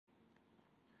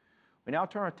We now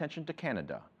turn our attention to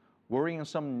Canada. Worrying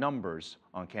some numbers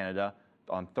on Canada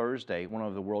on Thursday, one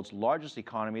of the world's largest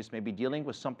economies may be dealing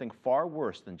with something far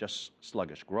worse than just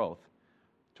sluggish growth.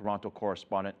 Toronto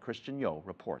correspondent Kristiaan Yeo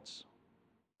reports.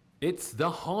 It's the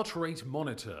heart rate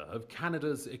monitor of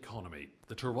Canada's economy,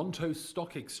 the Toronto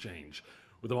Stock Exchange.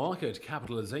 With a market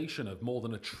capitalization of more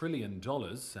than $1 trillion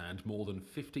and more than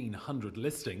 1,500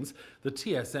 listings, the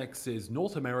TSX is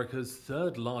North America's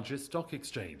third largest stock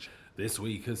exchange. This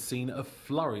week has seen a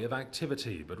flurry of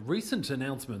activity, but recent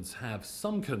announcements have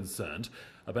some concern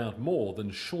about more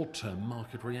than short-term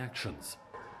market reactions.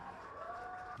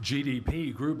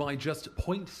 GDP grew by just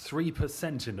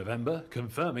 0.3% in November,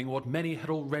 confirming what many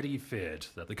had already feared,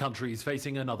 that the country is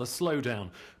facing another slowdown,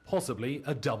 possibly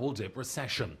a double-dip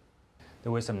recession.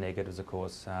 There were some negatives, of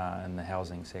course, in the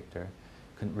housing sector.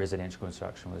 Residential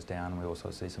construction was down, and we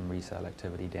also see some resale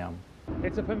activity down.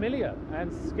 It's a familiar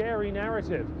and scary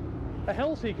narrative. A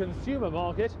healthy consumer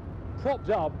market propped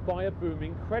up by a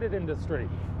booming credit industry.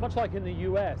 Much like in the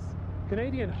US,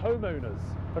 Canadian homeowners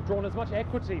have drawn as much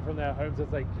equity from their homes as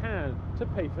they can to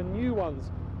pay for new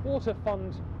ones or to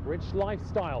fund rich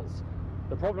lifestyles.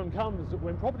 The problem comes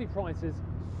when property prices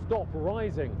stop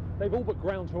rising. They've all but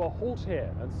ground to a halt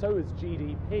here, and so is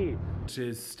GDP. It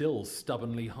is still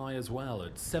stubbornly high as well,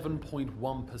 at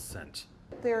 7.1%.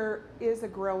 There is a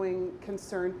growing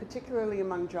concern, particularly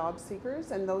among job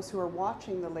seekers and those who are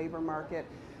watching the labour market,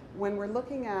 when we're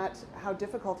looking at how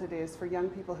difficult it is for young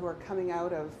people who are coming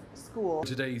out of school.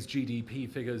 Today's GDP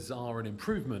figures are an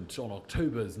improvement on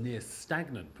October's near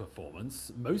stagnant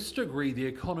performance. Most agree the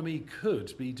economy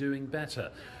could be doing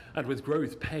better. And with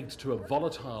growth pegged to a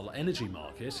volatile energy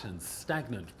market and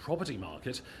stagnant property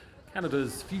market,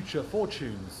 Canada's future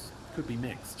fortunes could be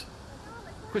mixed.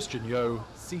 Kristiaan Yeo,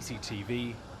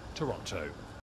 CCTV, Toronto.